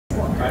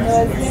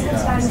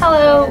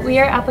Hello, we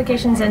are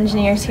applications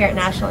engineers here at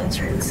National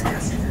Instruments.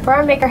 For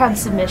our Makerhub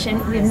submission,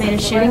 we have made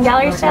a shooting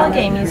gallery style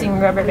game using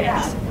rubber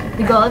bands.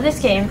 The goal of this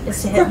game is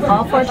to hit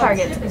all 4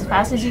 targets as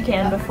fast as you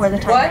can before the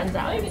time runs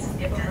out.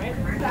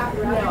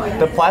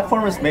 The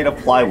platform is made of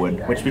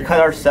plywood, which we cut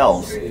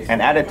ourselves, and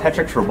added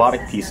Tetrix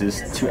robotic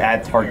pieces to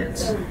add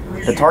targets.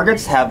 The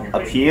targets have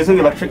a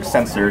piezoelectric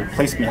sensor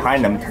placed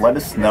behind them to let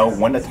us know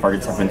when the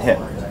targets have been hit.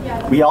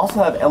 We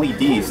also have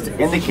LEDs to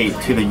indicate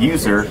to the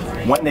user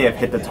when they have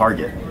hit the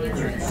target.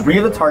 3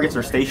 of the targets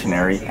are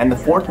stationary, and the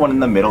 4th one in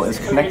the middle is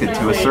connected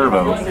to a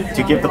servo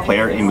to give the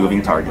player a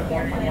moving target.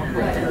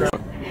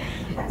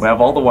 We have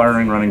all the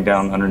wiring running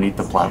down underneath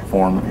the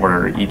platform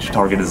where each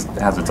target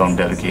has its own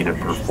dedicated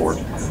perf port.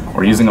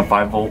 We're using a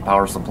 5-volt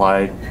power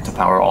supply to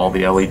power all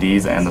the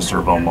LEDs and the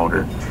servo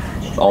motor.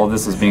 All of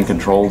this is being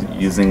controlled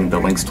using the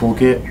LINX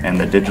toolkit and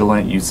the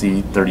Digilent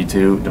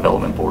UC32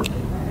 development board.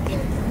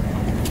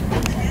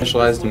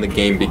 Initialized when the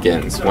game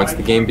begins. Once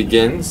the game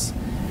begins,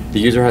 the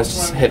user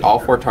has to hit all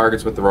 4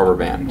 targets with the rubber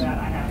band.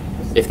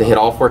 If they hit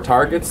all 4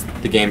 targets,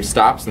 the game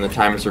stops and the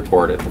time is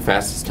recorded. The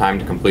fastest time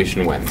to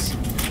completion wins.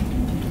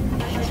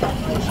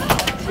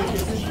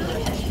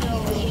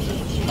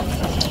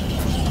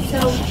 So,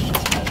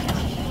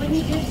 when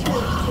you get to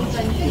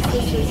different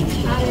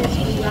pieces, how do you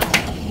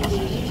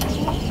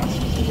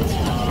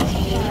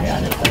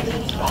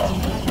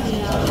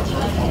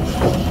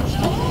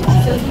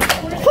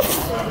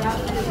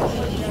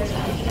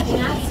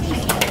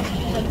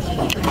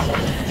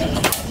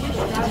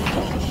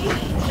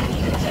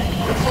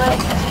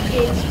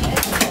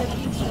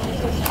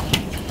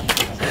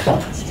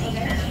so